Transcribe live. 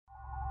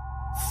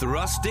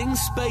Thrusting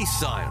space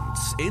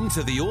science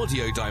into the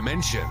audio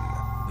dimension.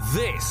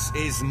 This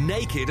is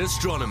Naked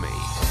Astronomy.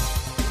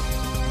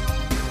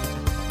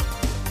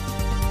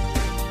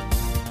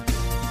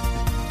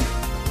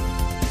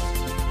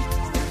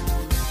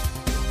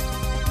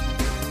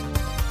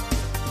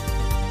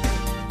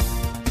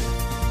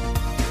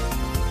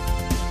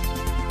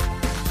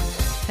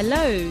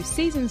 Hello,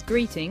 season's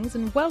greetings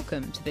and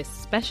welcome to this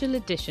special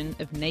edition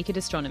of Naked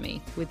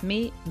Astronomy with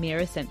me,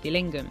 Mira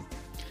Senthilingam.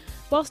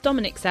 Whilst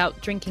Dominic's out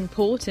drinking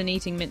port and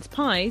eating mince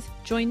pies,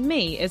 join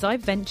me as I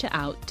venture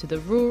out to the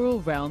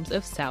rural realms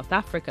of South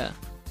Africa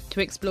to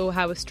explore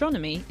how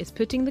astronomy is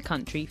putting the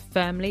country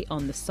firmly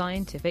on the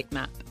scientific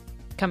map.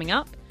 Coming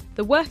up,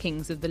 the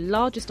workings of the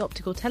largest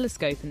optical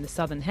telescope in the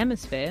Southern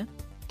Hemisphere,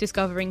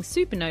 discovering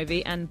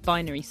supernovae and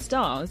binary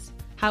stars,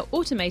 how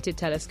automated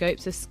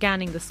telescopes are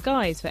scanning the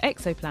skies for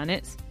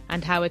exoplanets,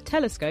 and how a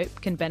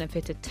telescope can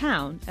benefit a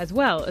town as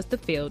well as the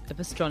field of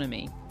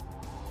astronomy.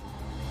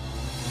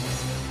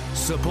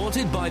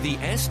 Supported by the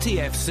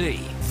STFC,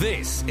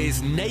 this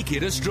is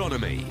Naked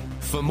Astronomy.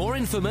 For more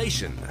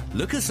information,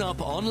 look us up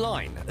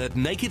online at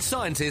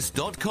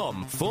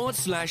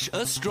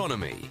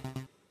nakedscientist.com/astronomy.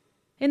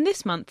 In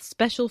this month's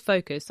special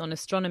focus on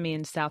astronomy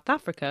in South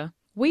Africa,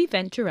 we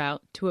venture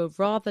out to a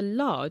rather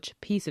large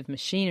piece of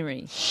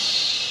machinery.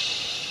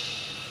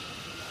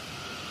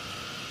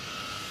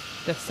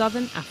 The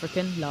Southern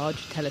African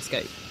Large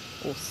Telescope,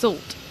 or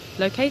SALT.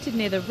 Located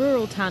near the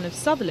rural town of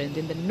Sutherland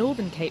in the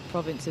Northern Cape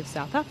province of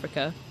South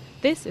Africa,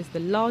 this is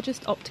the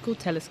largest optical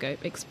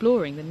telescope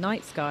exploring the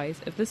night skies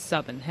of the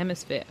Southern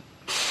Hemisphere.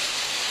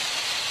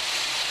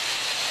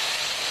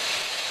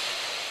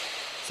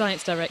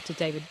 Science Director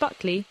David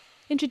Buckley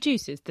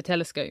introduces the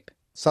telescope.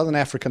 Southern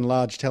African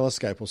Large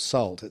Telescope, or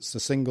SALT, it's the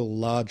single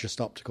largest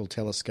optical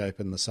telescope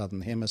in the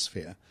Southern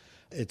Hemisphere.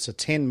 It's a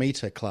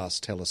 10-metre class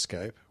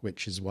telescope,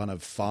 which is one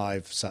of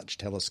 5 such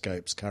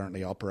telescopes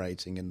currently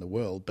operating in the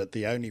world, but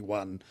the only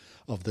one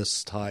of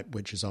this type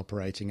which is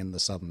operating in the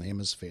Southern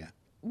Hemisphere.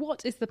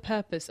 What is the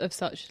purpose of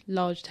such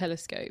large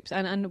telescopes,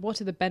 and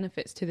what are the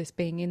benefits to this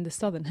being in the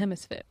Southern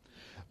Hemisphere?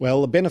 Well,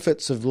 the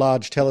benefits of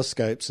large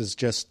telescopes is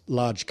just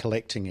large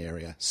collecting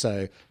area.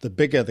 So the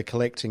bigger the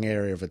collecting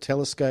area of a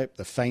telescope,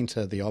 the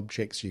fainter the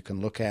objects you can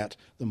look at,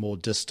 the more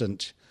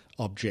distant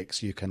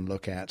objects you can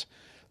look at.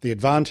 The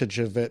advantage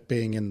of it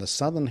being in the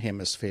Southern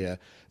Hemisphere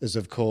is,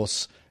 of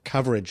course,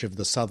 coverage of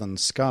the southern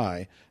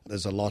sky.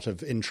 There's a lot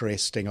of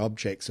interesting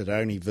objects that are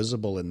only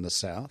visible in the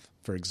south.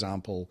 For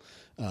example,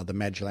 the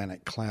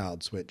Magellanic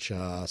Clouds, which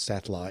are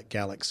satellite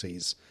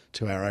galaxies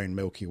to our own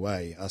Milky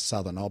Way, are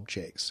southern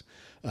objects.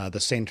 The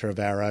centre of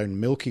our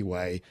own Milky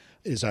Way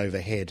is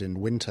overhead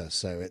in winter,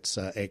 so it's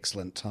an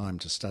excellent time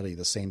to study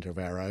the centre of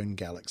our own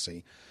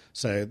galaxy.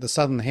 So the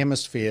Southern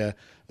Hemisphere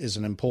is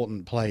an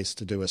important place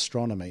to do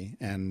astronomy,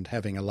 and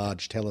having a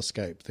large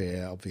telescope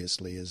there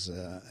obviously is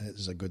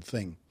a good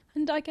thing.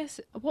 And I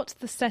guess, what's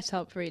the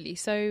setup really?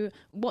 So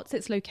what's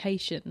its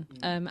location,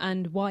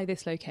 and why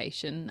this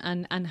location,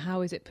 and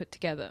how is it put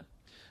together?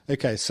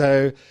 Okay,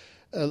 so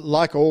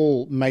like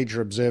all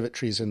major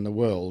observatories in the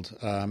world,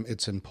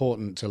 it's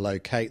important to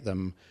locate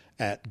them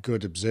at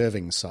good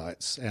observing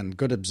sites, and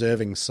good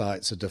observing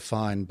sites are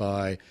defined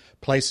by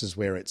places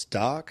where it's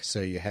dark,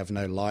 so you have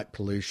no light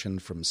pollution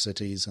from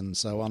cities and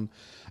so on,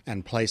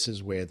 and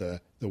places where the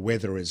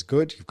weather is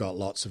good, you've got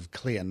lots of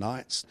clear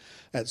nights,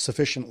 at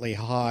sufficiently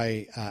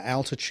high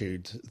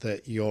altitude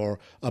that you're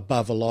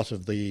above a lot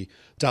of the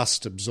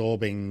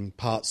dust-absorbing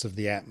parts of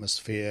the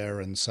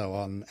atmosphere and so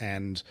on,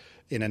 and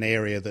in an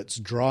area that's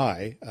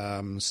dry,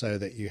 so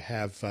that you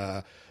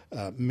have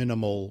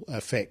minimal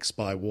effects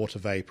by water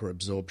vapour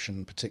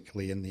absorption,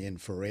 particularly in the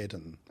infrared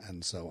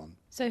and so on.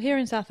 So here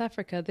in South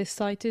Africa, this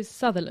site is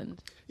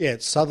Sutherland. Yeah,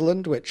 it's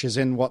Sutherland, which is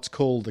in what's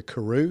called the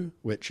Karoo,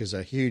 which is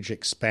a huge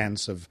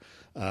expanse of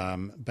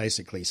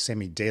basically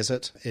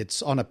semi-desert.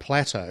 It's on a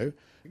plateau.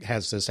 It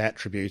has this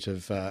attribute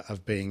of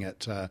being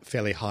at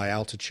fairly high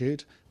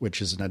altitude,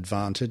 which is an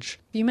advantage.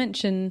 You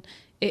mentioned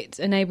it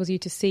enables you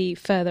to see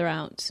further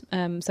out,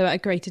 so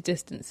at greater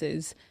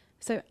distances.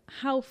 So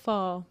how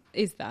far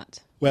is that?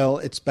 Well,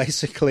 it's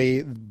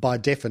basically, by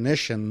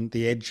definition,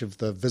 the edge of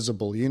the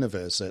visible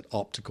universe at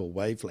optical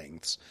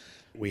wavelengths.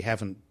 We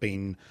haven't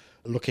been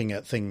looking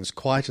at things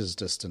quite as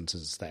distant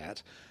as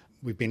that.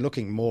 We've been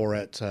looking more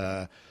at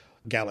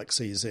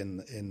galaxies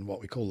in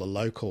what we call the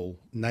local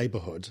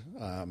neighbourhood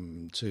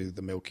to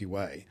the Milky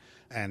Way,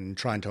 and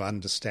trying to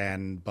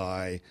understand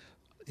by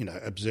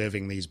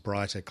observing these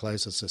brighter,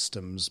 closer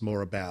systems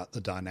more about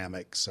the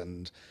dynamics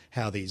and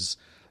how these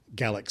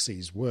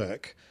galaxies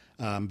work.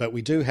 But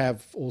we do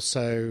have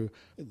also,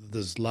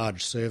 there's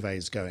large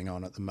surveys going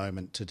on at the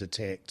moment to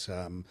detect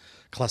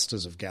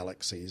clusters of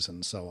galaxies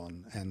and so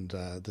on. And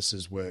this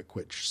is work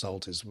which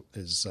SALT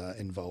is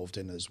involved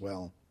in as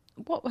well.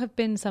 What have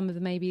been some of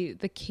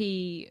the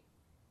key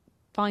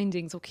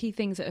findings or key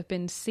things that have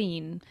been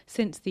seen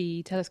since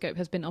the telescope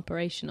has been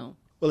operational?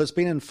 Well, it's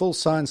been in full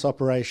science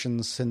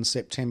operations since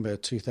September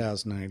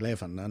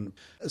 2011. And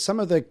some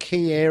of the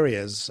key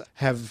areas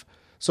have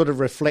sort of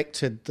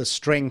reflected the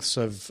strengths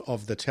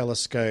of the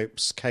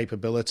telescope's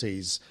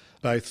capabilities,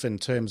 both in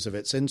terms of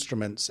its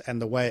instruments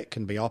and the way it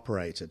can be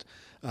operated.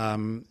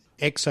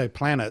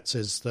 Exoplanets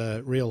is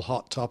the real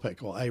hot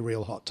topic, or a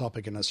real hot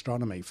topic in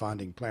astronomy,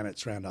 finding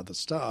planets around other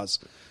stars.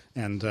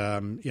 And,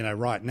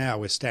 right now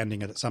we're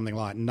standing at something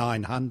like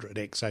 900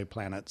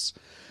 exoplanets.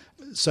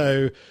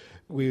 So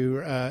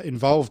we're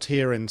involved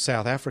here in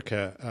South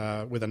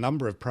Africa with a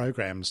number of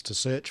programs to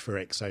search for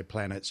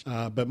exoplanets.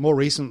 But more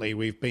recently,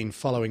 we've been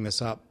following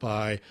this up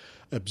by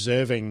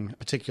observing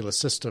particular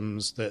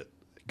systems that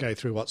go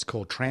through what's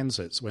called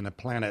transits, when a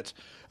planet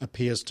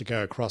appears to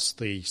go across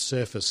the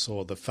surface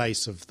or the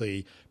face of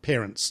the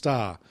parent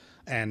star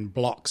and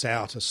blocks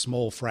out a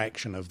small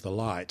fraction of the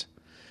light.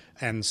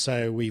 And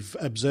so we've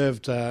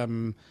observed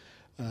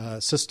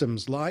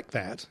systems like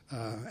that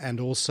and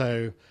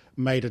also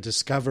made a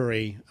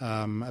discovery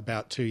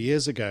about 2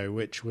 years ago,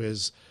 which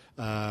was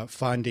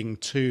finding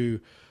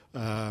two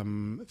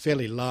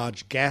fairly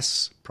large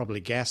gas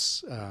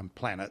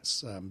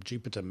planets,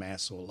 Jupiter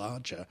mass or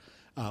larger,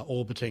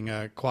 orbiting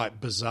a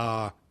quite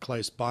bizarre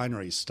close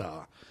binary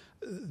star.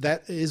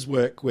 That is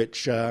work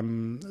which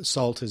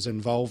SALT is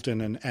involved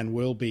in and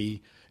will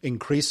be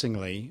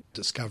increasingly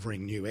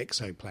discovering new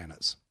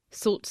exoplanets.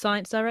 SALT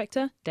Science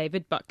Director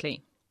David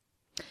Buckley.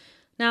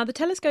 Now, the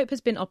telescope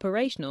has been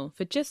operational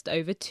for just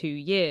over 2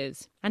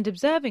 years, and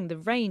observing the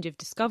range of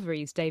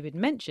discoveries David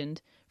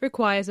mentioned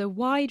requires a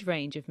wide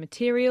range of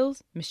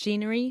materials,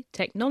 machinery,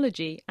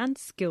 technology and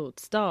skilled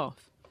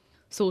staff.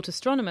 SALT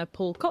astronomer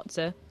Paul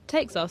Kotzer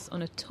takes us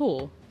on a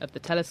tour of the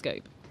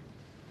telescope.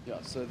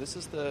 Yeah, so this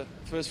is the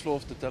first floor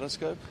of the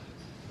telescope,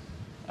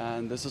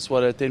 and this is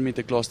what a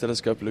 10-meter class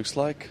telescope looks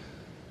like.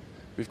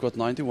 We've got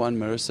 91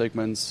 mirror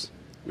segments,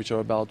 which are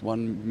about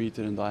 1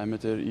 meter in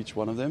diameter, each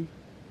one of them.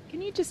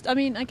 Can you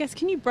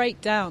can you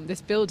break down this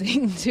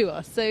building to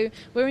us? So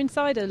we're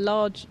inside a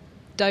large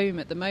dome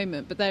at the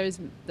moment, but there's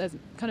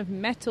kind of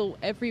metal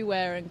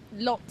everywhere and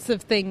lots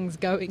of things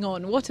going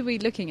on. What are we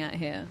looking at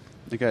here?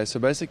 Okay, so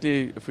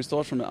basically, if we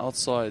start from the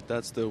outside,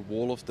 that's the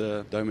wall of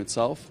the dome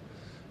itself.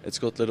 It's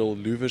got little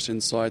louvers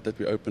inside that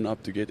we open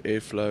up to get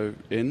airflow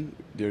in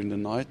during the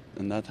night,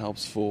 and that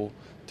helps for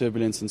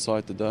turbulence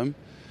inside the dome.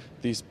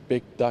 These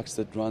big ducts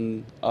that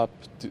run up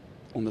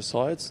on the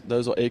sides,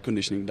 those are air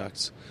conditioning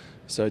ducts.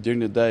 So during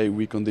the day,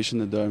 we condition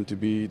the dome to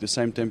be the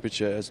same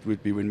temperature as it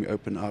would be when we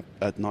open up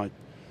at night.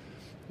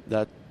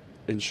 That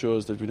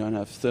ensures that we don't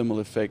have thermal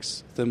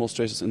effects, thermal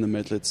stresses in the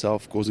metal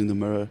itself causing the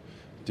mirror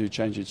to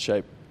change its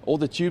shape. All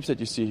the tubes that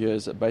you see here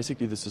is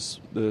basically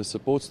the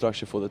support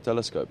structure for the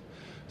telescope.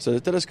 So the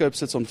telescope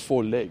sits on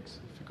 4 legs.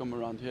 If you come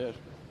around here,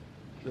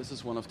 this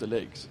is one of the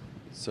legs.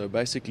 So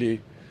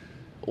basically,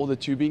 all the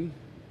tubing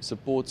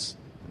supports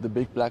the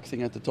big black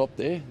thing at the top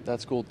there.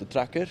 That's called the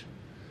tracker.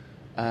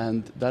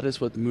 And that is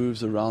what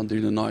moves around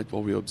during the night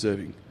while we're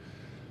observing.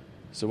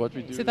 So what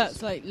we do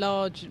that's like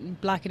large and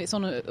black, and it's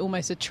on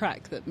almost a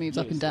track that moves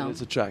up and down.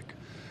 It's a track.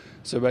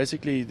 So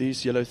basically,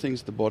 these yellow things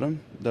at the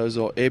bottom, those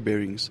are air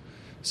bearings.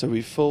 So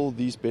we fill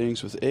these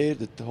bearings with air,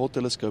 that the whole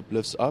telescope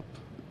lifts up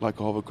like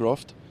a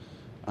hovercraft,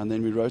 and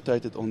then we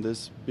rotate it on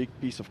this big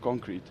piece of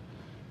concrete,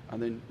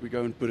 and then we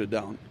go and put it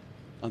down.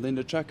 And then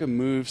the tracker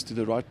moves to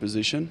the right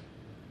position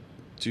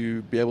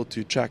to be able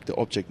to track the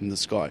object in the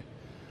sky.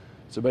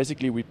 So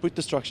basically, we put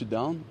the structure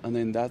down, and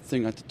then that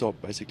thing at the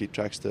top basically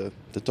tracks the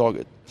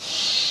target.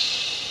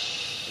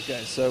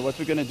 Okay, so what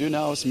we're going to do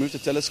now is move the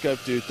telescope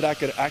to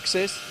tracker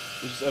access,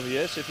 which is over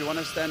here. So if you want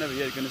to stand over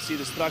here, you're going to see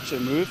the structure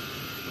move.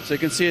 So you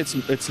can see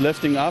it's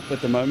lifting up at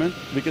the moment.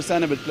 We can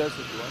stand a bit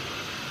closer if you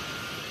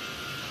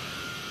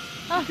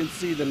want. You can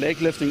see the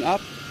leg lifting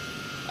up.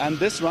 And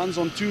this runs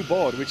on 2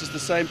 bar, which is the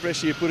same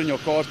pressure you put in your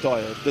car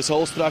tire. This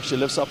whole structure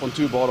lifts up on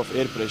 2 bar of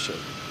air pressure.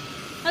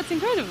 That's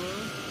incredible.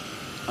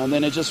 And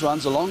then it just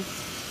runs along.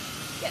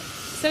 Yeah.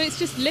 So it's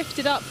just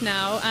lifted up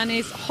now and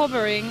is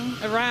hovering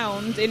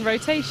around in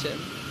rotation.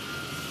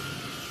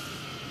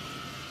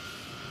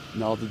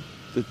 Now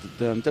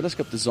the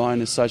telescope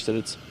design is such that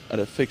it's at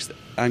a fixed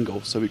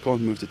angle, so we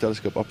can't move the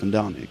telescope up and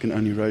down. It can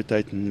only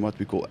rotate in what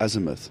we call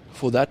azimuth.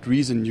 For that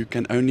reason, you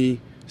can only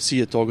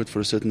see a target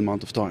for a certain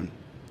amount of time.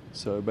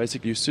 So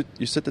basically, you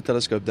sit the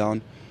telescope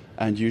down,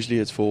 and usually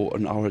it's for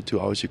an hour or 2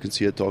 hours you can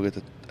see a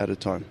target at a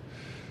time.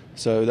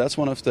 So that's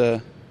one of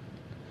the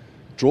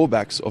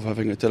drawbacks of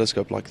having a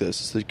telescope like this.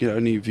 So you can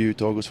only view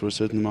targets for a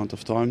certain amount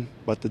of time,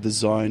 but the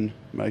design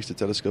makes the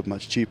telescope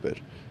much cheaper.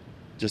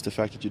 Just the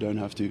fact that you don't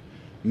have to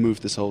move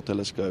this whole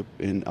telescope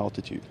in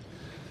altitude.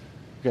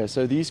 Okay,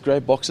 so these grey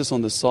boxes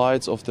on the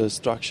sides of the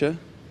structure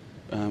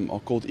are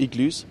called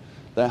igloos.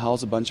 They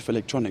house a bunch of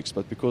electronics,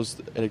 but because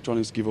the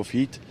electronics give off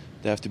heat,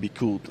 they have to be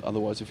cooled.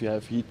 Otherwise, if you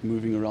have heat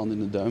moving around in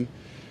the dome,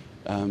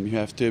 you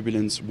have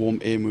turbulence, warm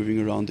air moving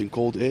around in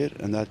cold air,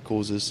 and that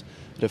causes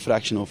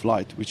refraction of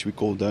light, which we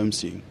call dome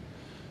seeing.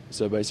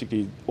 So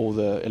basically, all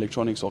the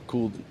electronics are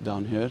cooled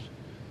down here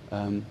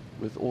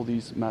with all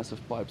these massive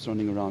pipes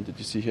running around that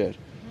you see here.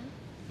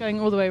 Going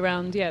all the way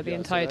around, the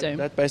entire dome.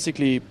 That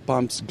basically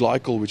pumps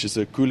glycol, which is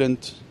a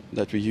coolant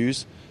that we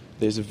use.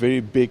 There's a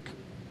very big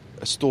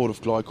a store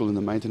of glycol in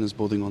the maintenance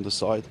building on the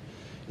side.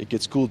 It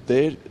gets cooled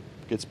there,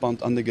 gets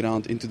pumped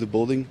underground into the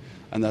building,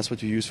 and that's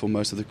what we use for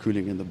most of the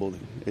cooling in the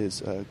building,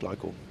 is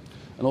glycol.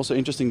 And also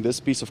interesting, this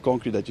piece of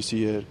concrete that you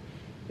see here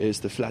is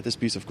the flattest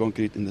piece of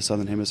concrete in the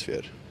southern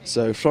hemisphere.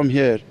 So from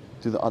here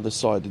to the other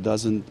side, it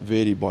doesn't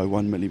vary by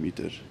 1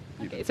 millimeter.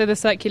 Okay, so the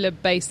circular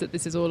base that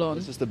this is all on?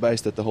 This is the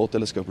base that the whole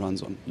telescope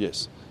runs on,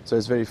 yes. So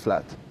it's very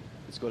flat.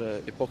 It's got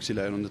an epoxy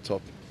layer on the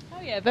top.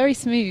 Oh yeah, very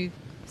smooth.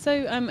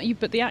 So,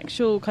 but the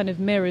actual kind of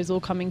mirrors all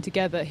coming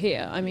together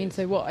here. I mean,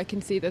 so what I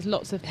can see, there's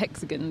lots of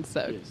hexagons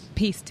that are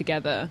pieced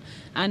together.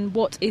 And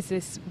what is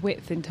this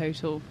width in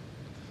total?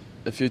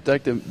 If you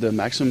take the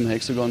maximum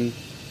hexagon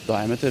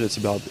diameter, it's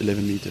about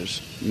 11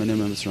 meters.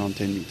 Minimum is around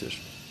 10 meters.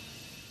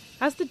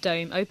 As the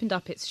dome opened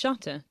up its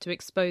shutter to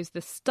expose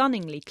the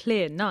stunningly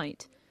clear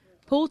night,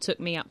 Paul took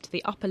me up to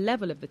the upper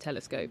level of the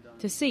telescope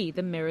to see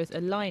the mirrors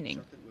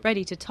aligning,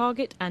 ready to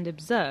target and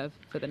observe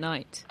for the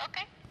night.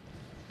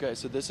 Okay,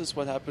 so this is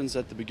what happens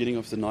at the beginning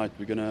of the night.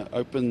 We're going to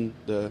open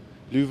the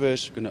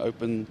louvers, we're going to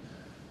open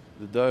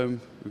the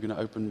dome, we're going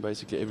to open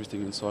basically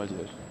everything inside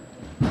here.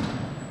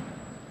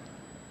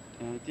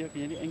 Theo,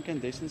 kan jy die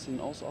incandescents en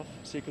alles af,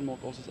 seker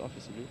maak alles is af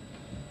asseblief.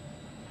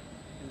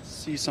 You can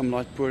see some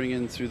light pouring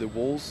in through the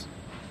walls,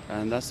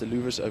 and that's the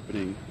louvers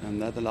opening,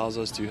 and that allows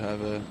us to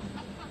have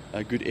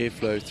a good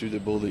airflow through the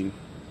building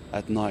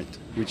at night,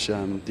 which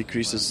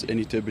decreases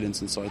any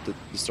turbulence inside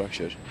the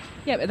structure.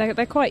 Yeah, but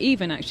they're quite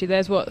even actually.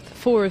 There's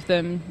 4 of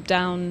them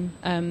down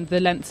the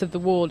length of the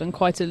wall, and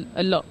quite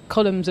a lot,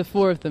 columns of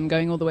 4 of them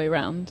going all the way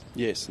around.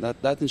 Yes,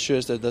 that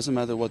ensures that it doesn't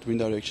matter what wind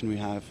direction we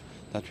have,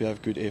 that we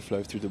have good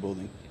airflow through the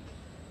building.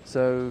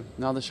 So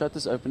now the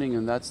shutter's opening,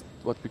 and that's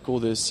what we call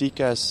the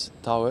CCAS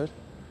tower,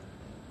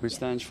 which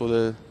stands for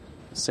the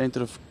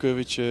Center of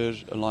Curvature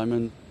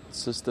Alignment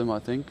System, I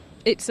think.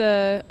 It's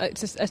a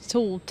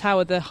tall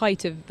tower, the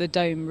height of the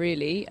dome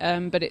really,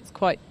 but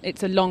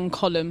it's a long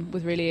column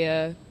with really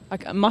a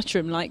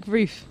mushroom-like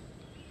roof.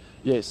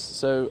 Yes,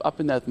 so up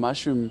in that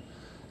mushroom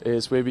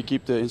is where we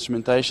keep the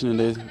instrumentation,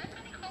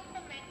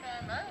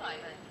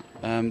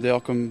 and there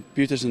are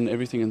computers and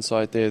everything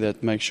inside there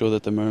that make sure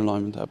that the mirror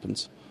alignment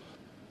happens.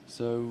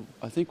 So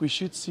I think we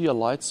should see a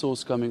light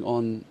source coming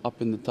on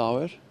up in the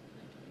tower,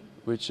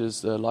 which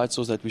is the light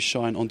source that we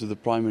shine onto the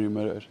primary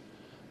mirror.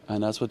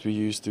 And that's what we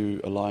use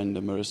to align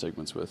the mirror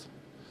segments with.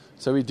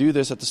 So we do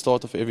this at the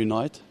start of every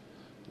night.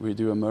 We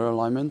do a mirror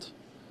alignment,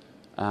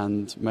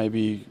 and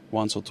maybe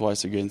once or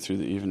twice again through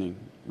the evening.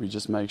 We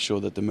just make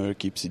sure that the mirror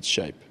keeps its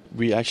shape.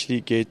 We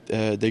actually get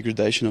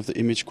degradation of the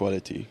image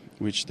quality,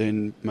 which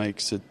then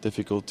makes it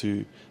difficult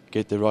to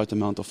get the right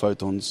amount of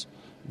photons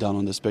down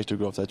on the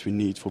spectrograph that we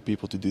need for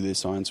people to do their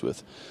science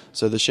with.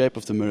 So the shape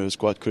of the mirror is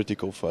quite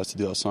critical for us to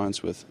do our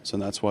science with. So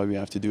that's why we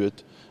have to do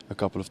it a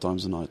couple of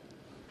times a night.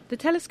 The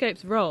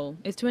telescope's role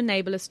is to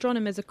enable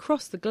astronomers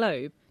across the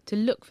globe to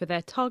look for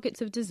their targets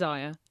of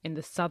desire in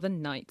the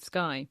southern night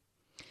sky.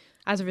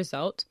 As a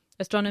result,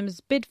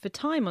 astronomers bid for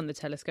time on the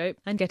telescope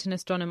and get an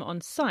astronomer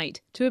on site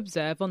to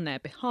observe on their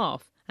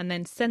behalf and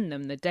then send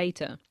them the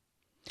data.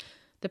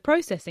 The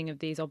processing of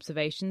these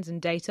observations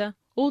and data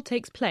all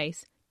takes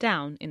place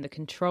down in the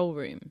control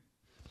room.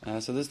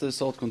 So this is the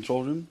SALT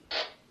control room.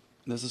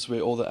 This is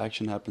where all the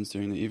action happens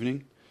during the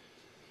evening.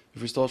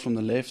 If we start from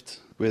the left,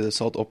 where the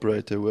SALT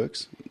operator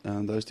works,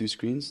 those 2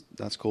 screens,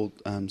 that's called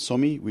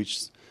SOMI,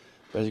 which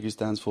basically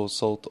stands for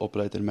SALT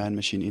Operator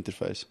Man-Machine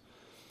Interface.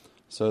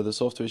 So the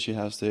software she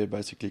has there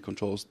basically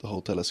controls the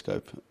whole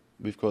telescope.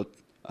 We've got,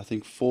 I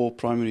think, 4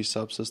 primary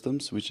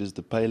subsystems, which is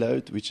the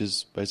payload, which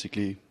is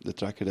basically the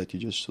tracker that you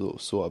just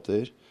saw up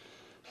there.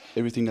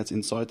 Everything that's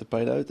inside the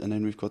payload, and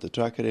then we've got the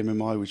tracker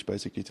MMI, which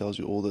basically tells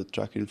you all the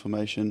tracker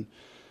information.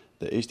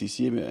 The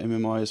STC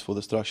MMI is for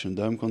the structure and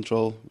dome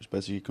control, which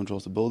basically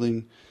controls the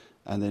building,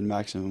 and then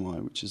Max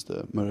MMI, which is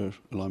the mirror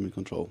alignment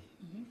control.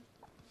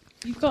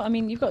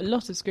 Mm-hmm. You've got a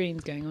lot of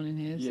screens going on in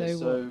here. Yes,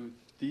 so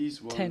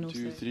these 1,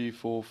 2, 3,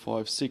 4,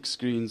 5, 6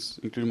 screens,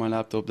 including my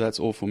laptop, that's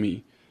all for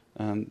me.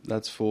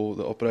 That's for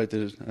the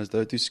operator has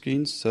those 2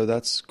 screens. So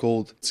that's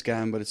called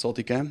SCAM, but it's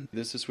SaltyCam.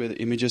 This is where the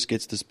images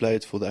gets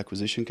displayed for the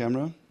acquisition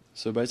camera.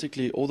 So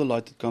basically all the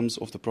light that comes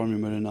off the primary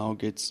mirror now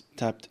gets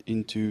tapped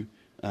into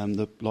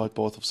the light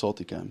path of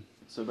SaltyCam.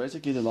 So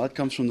basically the light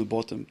comes from the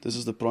bottom. This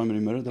is the primary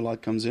mirror, the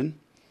light comes in.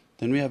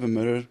 Then we have a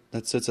mirror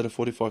that sits at a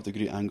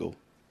 45-degree angle.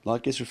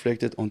 Light gets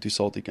reflected onto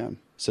SaltyCam.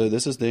 So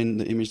this is then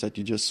the image that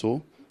you just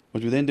saw.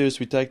 What we then do is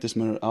we take this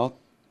mirror out,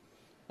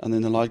 and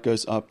then the light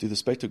goes up to the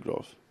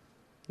spectrograph.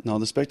 Now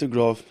the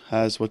spectrograph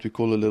has what we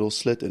call a little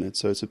slit in it.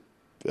 So it's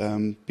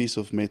a piece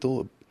of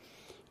metal,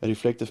 a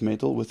reflective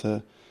metal with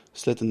a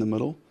slit in the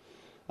middle.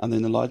 And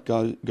then the light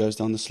goes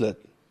down the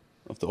slit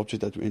of the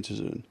object that we're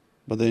interested in.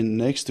 But then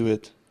next to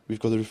it, we've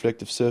got a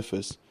reflective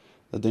surface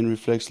that then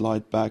reflects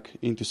light back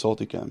into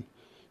SaltyCam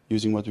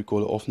using what we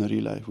call an Offner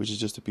relay, which is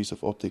just a piece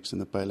of optics in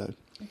the payload.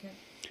 Okay.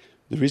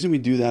 The reason we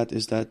do that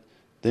is that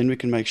then we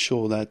can make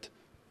sure that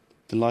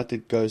the light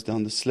that goes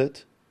down the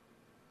slit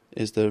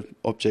is the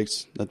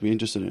objects that we're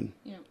interested in.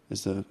 Yeah.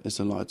 is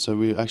the light. So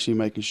we're actually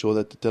making sure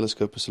that the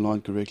telescope is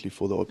aligned correctly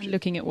for the object.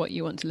 Looking at what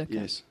you want to look at.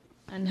 Yes.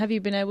 And have you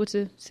been able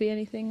to see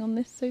anything on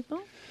this so far?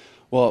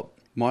 Well,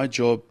 my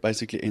job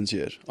basically ends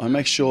here. I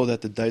make sure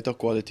that the data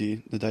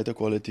quality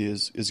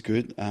is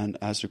good and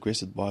as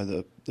requested by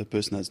the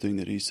person that's doing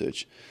the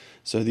research.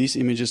 So these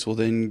images will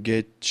then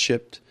get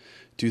shipped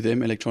to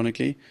them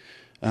electronically.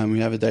 We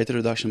have a data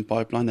reduction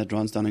pipeline that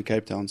runs down in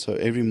Cape Town. So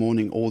every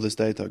morning all this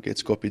data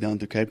gets copied down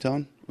to Cape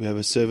Town. We have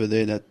a server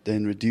there that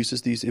then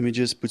reduces these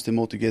images, puts them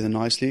all together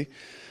nicely,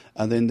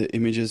 and then the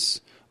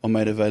images are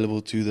made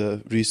available to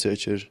the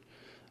researcher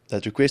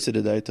that requested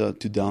the data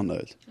to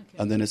download. Okay.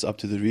 And then it's up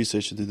to the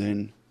researcher to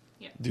then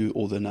do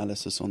all the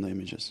analysis on the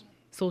images.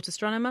 Thought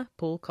astronomer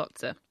Paul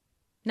Kotzer.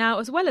 Now,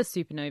 as well as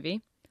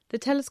supernovae, the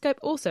telescope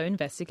also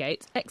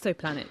investigates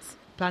exoplanets,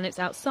 planets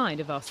outside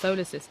of our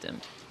solar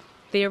system.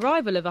 The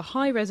arrival of a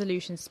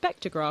high-resolution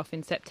spectrograph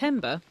in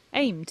September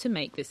aimed to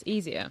make this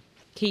easier.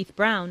 Keith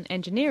Brown,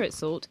 engineer at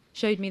SALT,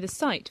 showed me the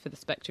site for the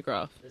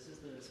spectrograph. This is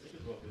the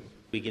spectrograph.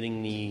 We're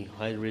getting the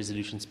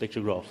high-resolution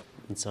spectrograph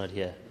inside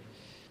here.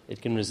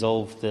 It can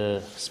resolve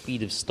the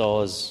speed of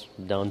stars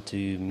down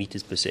to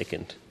meters per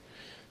second.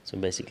 So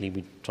basically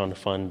we're trying to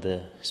find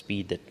the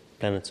speed that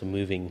planets are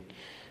moving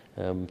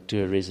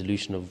to a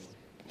resolution of,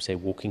 say,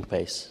 walking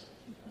pace.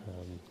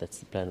 That's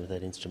the plan with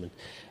that instrument.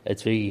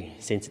 It's very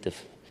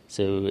sensitive.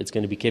 So it's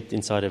going to be kept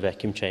inside a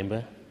vacuum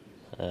chamber,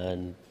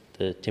 and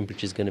the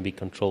temperature is going to be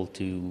controlled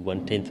to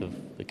 1/10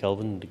 of the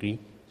Kelvin degree,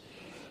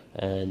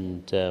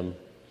 and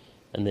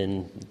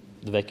then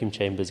the vacuum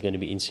chamber is going to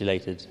be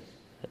insulated,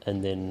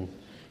 and then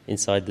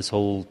inside this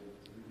whole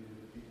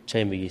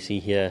chamber you see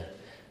here,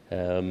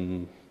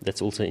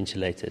 that's also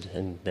insulated,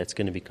 and that's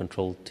going to be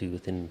controlled to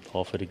within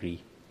half a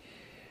degree,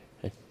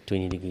 at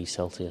 20 degrees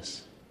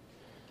Celsius.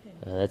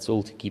 That's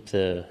all to keep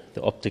the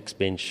optics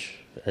bench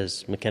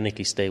as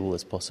mechanically stable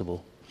as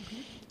possible.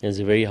 Mm-hmm. There's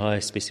a very high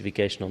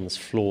specification on this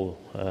floor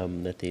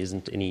that there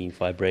isn't any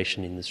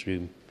vibration in this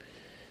room.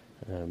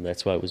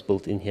 That's why it was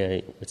built in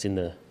here. It's in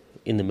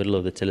the middle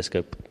of the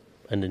telescope,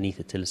 underneath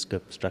the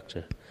telescope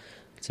structure.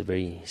 It's a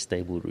very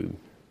stable room.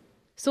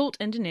 SALT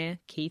engineer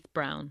Keith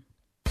Brown.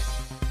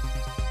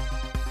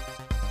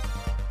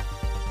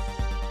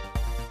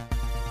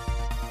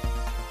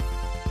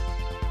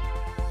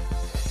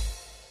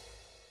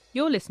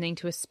 You're listening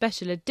to a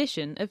special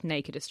edition of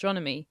Naked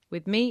Astronomy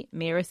with me,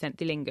 Mira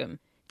Senthilingam,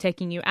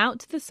 taking you out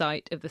to the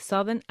site of the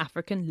Southern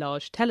African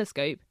Large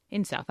Telescope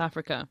in South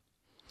Africa.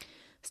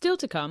 Still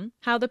to come,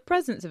 how the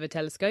presence of a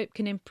telescope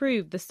can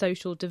improve the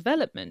social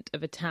development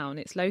of a town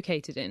it's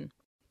located in.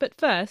 But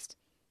first,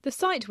 the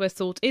site where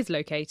SALT is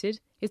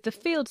located is the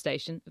field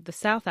station of the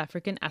South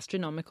African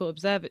Astronomical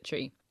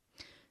Observatory.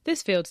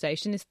 This field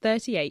station is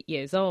 38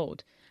 years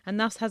old, and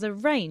thus has a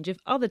range of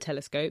other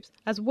telescopes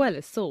as well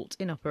as SALT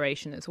in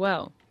operation as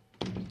well.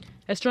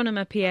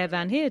 Astronomer Pierre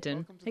van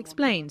Heerden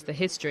explains the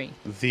history.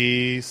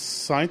 The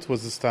site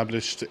was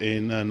established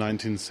in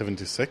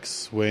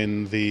 1976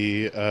 when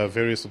the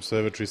various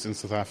observatories in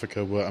South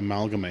Africa were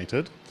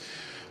amalgamated.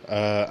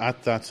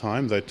 At that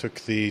time, they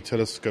took the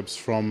telescopes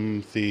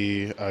from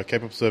the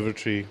Cape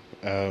Observatory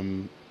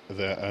and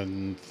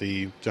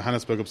the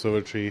Johannesburg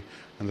Observatory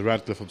and the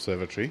Radcliffe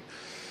Observatory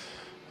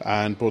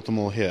and brought them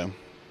all here.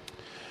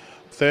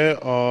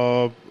 There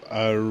are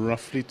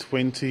roughly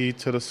 20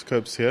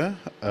 telescopes here.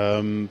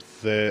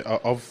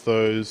 Of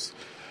those,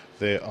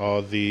 there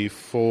are the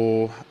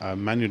 4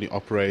 manually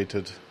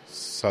operated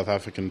South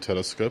African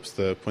telescopes,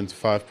 the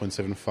 0.5,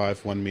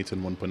 0.75, 1 meter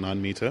and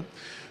 1.9 meter.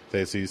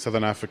 There's the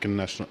Southern African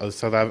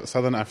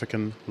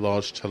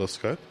Large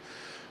Telescope,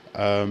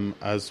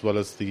 as well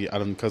as the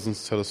Alan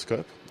Cousins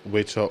Telescope,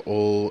 which are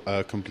all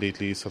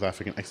completely South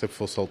African, except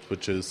for SALT,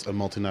 which is a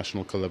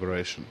multinational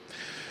collaboration.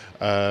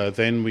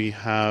 Then we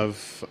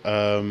have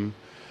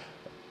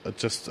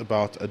just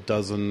about a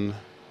dozen,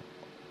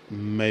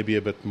 maybe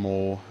a bit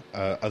more,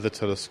 other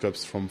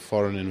telescopes from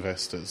foreign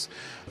investors.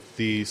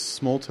 The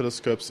small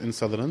telescopes in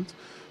Sutherland,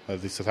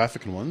 the South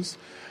African ones,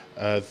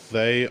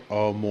 they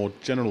are more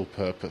general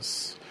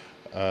purpose.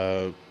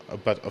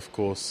 But of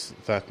course,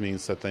 that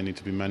means that they need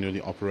to be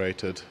manually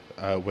operated,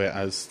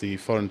 whereas the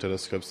foreign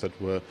telescopes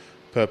that were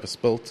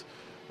purpose-built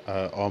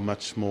are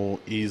much more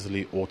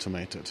easily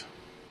automated.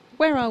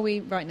 Where are we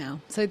right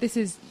now? So this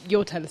is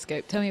your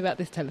telescope. Tell me about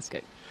this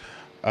telescope.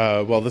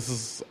 Well, this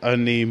is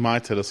only my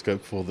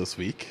telescope for this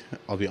week.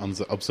 I'll be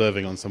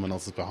observing on someone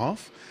else's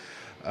behalf.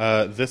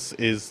 This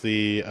is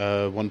the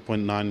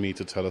 1.9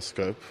 meter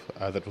telescope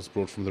that was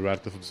brought from the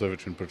Radcliffe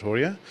Observatory in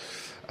Pretoria.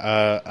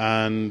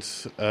 And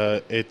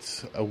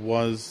it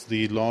was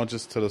the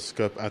largest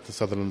telescope at the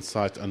Sutherland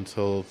site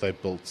until they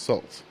built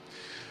SALT.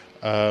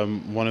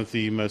 One of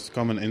the most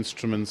common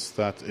instruments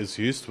that is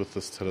used with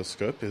this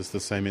telescope is the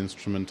same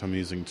instrument I'm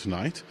using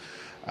tonight,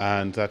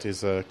 and that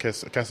is a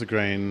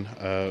Cassegrain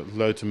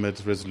low to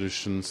mid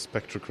resolution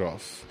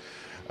spectrograph,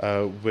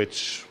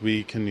 which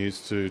we can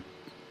use to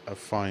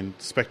find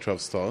spectra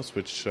of stars,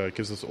 which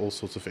gives us all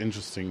sorts of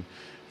interesting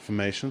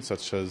information,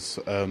 such as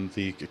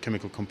the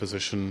chemical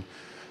composition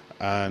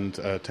and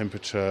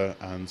temperature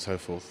and so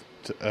forth.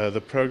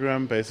 The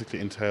program basically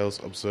entails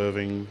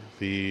observing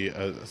the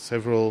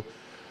several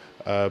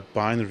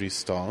binary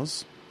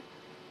stars,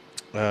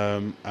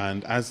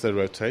 and as they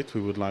rotate,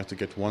 we would like to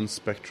get one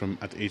spectrum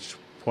at each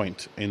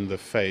point in the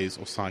phase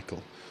or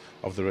cycle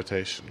of the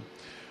rotation,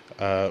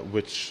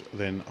 which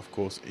then, of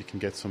course, you can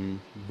get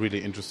some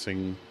really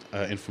interesting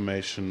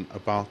information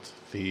about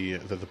the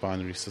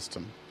binary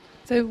system.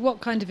 So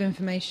what kind of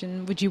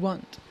information would you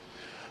want?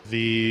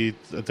 The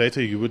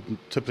data you would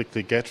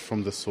typically get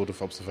from this sort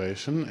of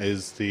observation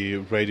is the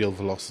radial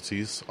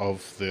velocities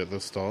of the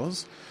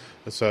stars.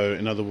 So,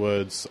 in other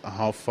words,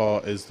 how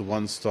far is the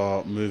one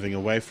star moving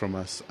away from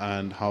us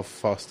and how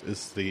fast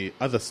is the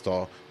other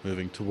star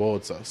moving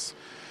towards us.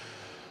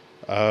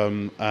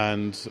 With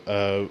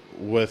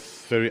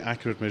very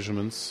accurate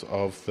measurements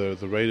of the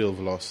radial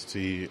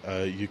velocity,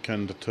 you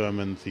can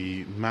determine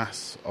the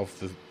mass of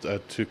the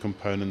two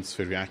components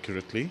very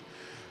accurately.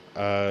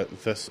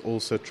 This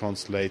also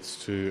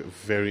translates to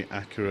very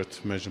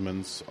accurate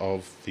measurements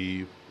of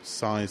the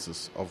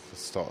sizes of the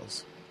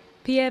stars.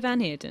 Pierre van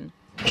Heerden.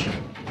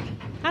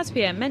 As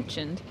Pierre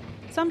mentioned,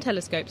 some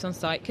telescopes on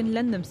site can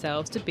lend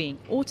themselves to being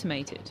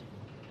automated.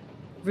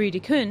 Rudi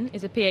Kuhn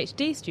is a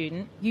PhD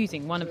student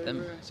using one of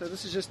them. So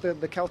this is just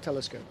the KEL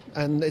telescope,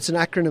 and it's an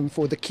acronym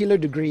for the Kilo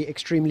Degree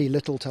Extremely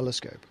Little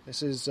Telescope.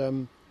 This is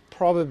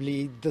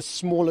probably the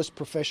smallest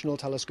professional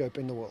telescope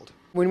in the world.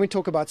 When we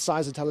talk about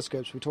size of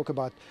telescopes, we talk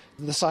about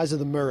the size of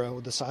the mirror or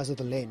the size of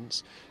the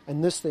lens.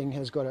 And this thing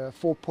has got a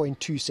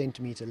 4.2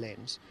 centimeter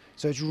lens.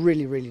 So it's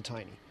really, really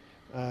tiny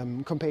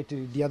compared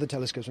to the other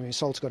telescopes. I mean,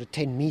 SALT's got a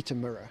 10-meter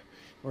mirror,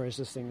 whereas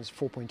this thing is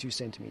 4.2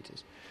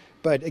 centimeters.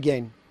 But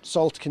again,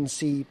 SALT can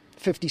see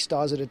 50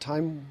 stars at a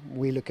time.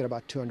 We look at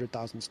about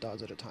 200,000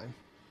 stars at a time.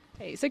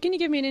 Okay, so can you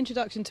give me an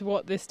introduction to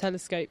what this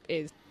telescope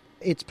is?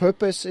 Its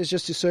purpose is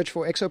just to search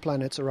for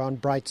exoplanets around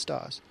bright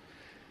stars.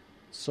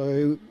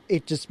 So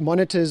it just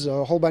monitors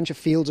a whole bunch of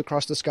fields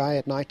across the sky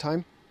at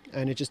nighttime,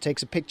 and it just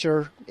takes a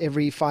picture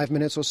every 5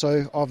 minutes or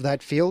so of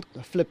that field.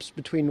 It flips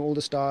between all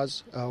the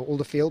stars, all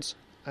the fields,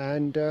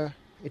 and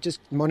it just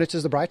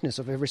monitors the brightness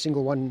of every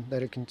single one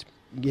that it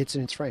gets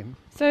in its frame.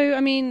 So,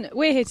 I mean,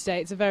 we're here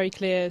today. It's a very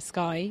clear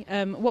sky.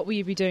 What will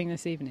you be doing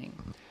this evening?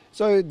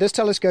 So this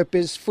telescope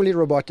is fully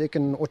robotic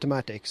and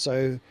automatic.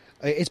 So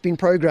it's been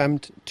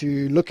programmed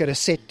to look at a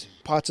set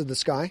parts of the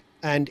sky,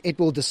 and it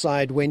will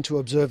decide when to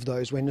observe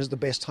those, when is the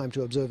best time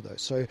to observe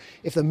those. So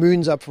if the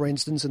moon's up, for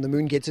instance, and the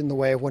moon gets in the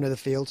way of one of the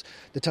fields,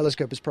 the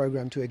telescope is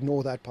programmed to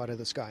ignore that part of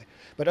the sky.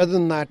 But other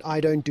than that,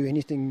 I don't do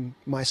anything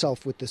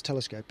myself with this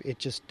telescope.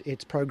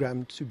 It's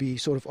programmed to be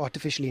sort of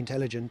artificially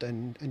intelligent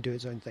and do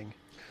its own thing.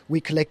 We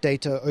collect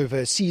data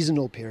over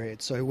seasonal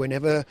periods, so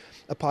whenever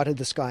a part of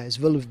the sky is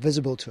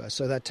visible to us,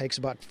 so that takes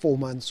about 4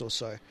 months or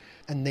so,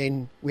 and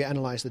then we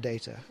analyze the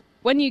data.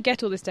 When you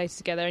get all this data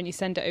together and you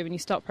send it over and you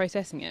start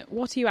processing it,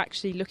 what are you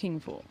actually looking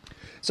for?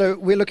 So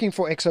we're looking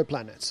for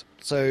exoplanets,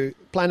 so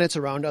planets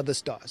around other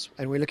stars,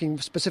 and we're looking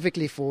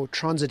specifically for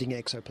transiting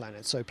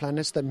exoplanets, so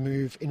planets that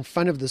move in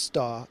front of the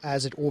star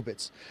as it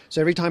orbits. So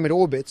every time it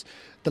orbits,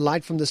 the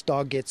light from the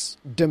star gets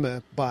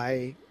dimmer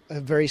by a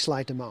very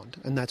slight amount,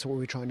 and that's what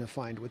we're trying to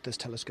find with this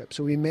telescope.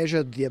 So we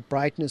measure the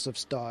brightness of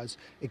stars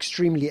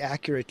extremely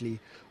accurately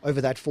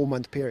over that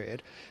 4-month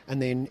period, and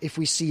then if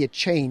we see a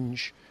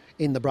change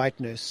in the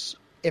brightness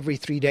every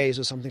 3 days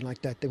or something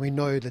like that, then we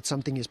know that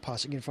something is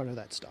passing in front of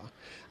that star.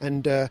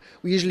 And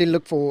we usually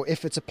look for,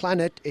 if it's a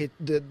planet,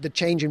 the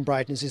change in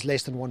brightness is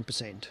less than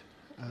 1%.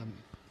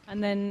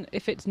 And then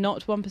if it's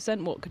not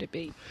 1%, what could it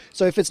be?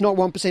 So if it's not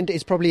 1%,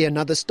 it's probably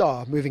another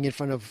star moving in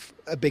front of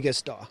a bigger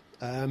star.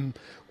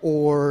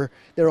 Or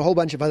there are a whole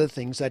bunch of other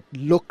things that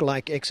look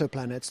like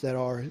exoplanets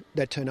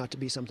that turn out to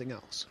be something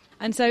else.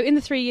 And so in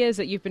the 3 years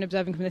that you've been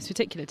observing from this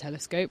particular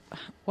telescope,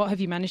 what have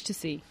you managed to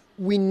see?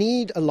 We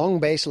need a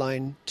long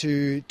baseline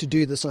to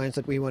do the science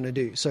that we want to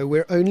do. So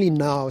we're only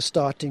now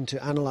starting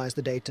to analyze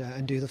the data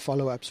and do the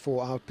follow-ups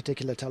for our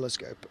particular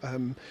telescope.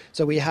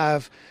 So we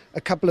have a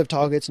couple of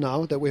targets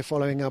now that we're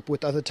following up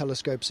with other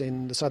telescopes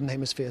in the Southern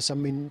Hemisphere,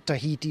 some in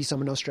Tahiti,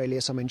 some in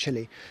Australia, some in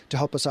Chile, to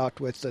help us out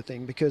with the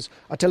thing. Because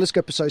our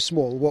telescope is so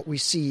small, what we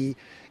see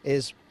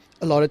is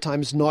a lot of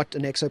times not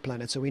an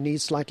exoplanet. So we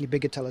need slightly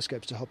bigger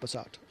telescopes to help us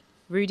out.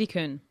 Rudi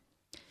Kuhn.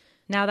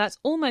 Now that's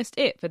almost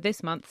it for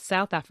this month's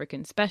South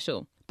African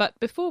special. But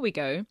before we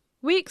go,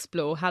 we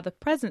explore how the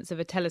presence of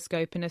a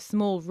telescope in a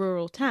small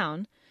rural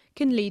town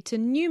can lead to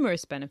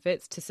numerous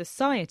benefits to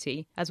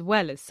society as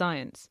well as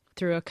science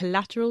through a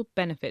collateral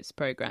benefits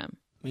programme.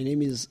 My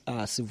name is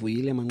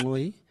Sivuyile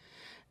Manqoyi.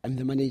 I'm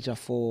the manager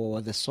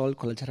for the SALT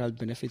Collateral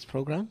Benefits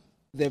Programme.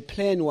 The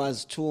plan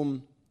was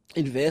to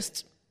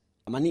invest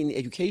money in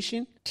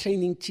education,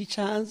 training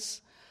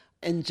teachers,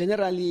 and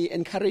generally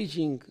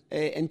encouraging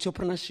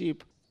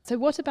entrepreneurship. So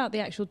what about the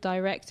actual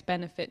direct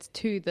benefits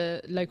to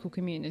the local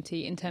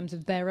community in terms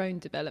of their own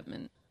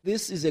development?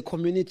 This is a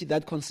community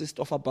that consists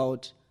of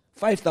about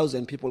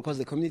 5,000 people because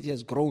the community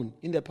has grown.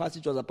 In the past,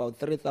 it was about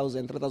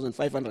 3,000,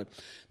 3,500.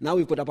 Now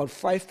we've got about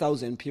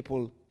 5,000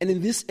 people. And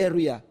in this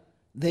area,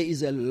 there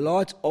is a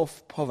lot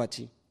of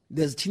poverty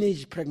there's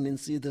teenage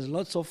pregnancy, there's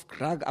lots of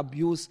drug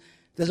abuse,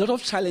 there's a lot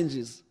of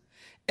challenges.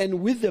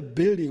 And with the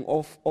building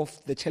of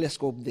the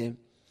telescope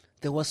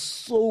there was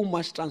so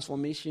much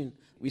transformation.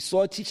 We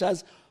saw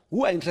teachers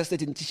who are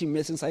interested in teaching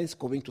medicine science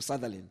going to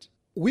Sutherland.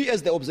 We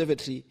as the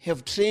observatory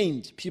have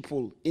trained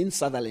people in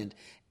Sutherland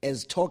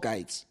as tour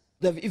guides.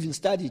 They've even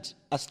studied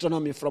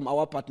astronomy from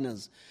our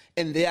partners,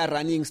 and they are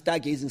running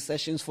stargazing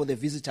sessions for the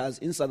visitors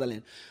in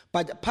Sutherland.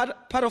 But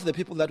part of the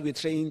people that we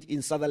trained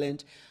in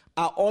Sutherland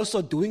are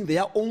also doing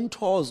their own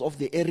tours of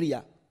the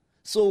area.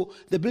 So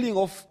the building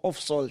of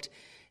SALT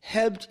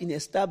helped in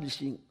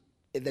establishing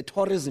the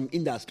tourism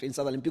industry in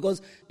Sutherland,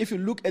 because if you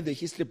look at the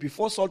history,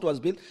 before SALT was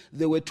built,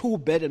 there were 2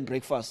 bed and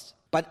breakfasts.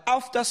 But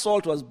after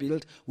SALT was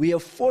built, we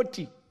have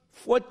 40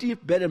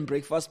 bed and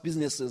breakfast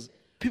businesses.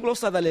 People of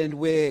Sutherland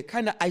were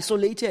kind of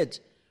isolated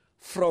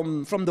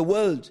from the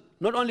world,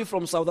 not only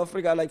from South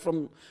Africa,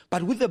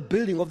 but with the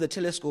building of the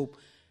telescope,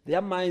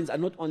 their minds are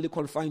not only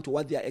confined to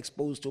what they are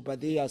exposed to,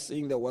 but they are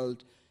seeing the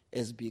world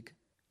as big.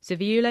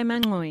 Siviule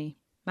Mangoi,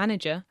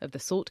 manager of the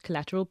SALT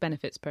Collateral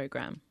Benefits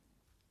Programme.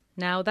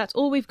 Now, that's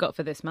all we've got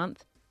for this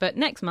month, but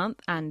next month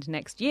and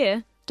next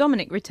year,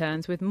 Dominic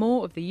returns with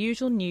more of the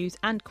usual news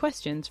and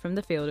questions from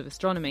the field of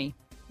astronomy.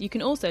 You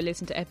can also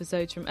listen to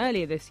episodes from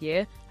earlier this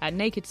year at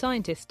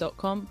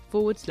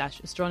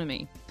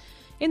nakedscientist.com/astronomy.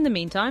 In the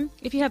meantime,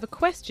 if you have a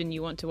question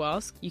you want to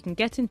ask, you can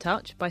get in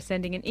touch by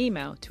sending an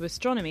email to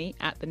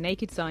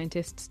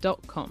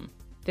astronomy@thenakedscientists.com.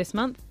 This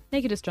month,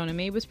 Naked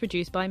Astronomy was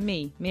produced by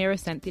me, Meera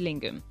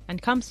Senthilingam,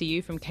 and comes to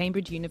you from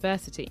Cambridge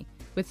University,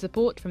 with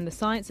support from the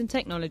Science and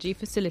Technology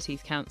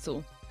Facilities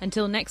Council.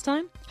 Until next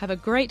time, have a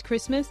great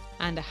Christmas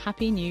and a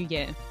happy New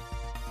Year.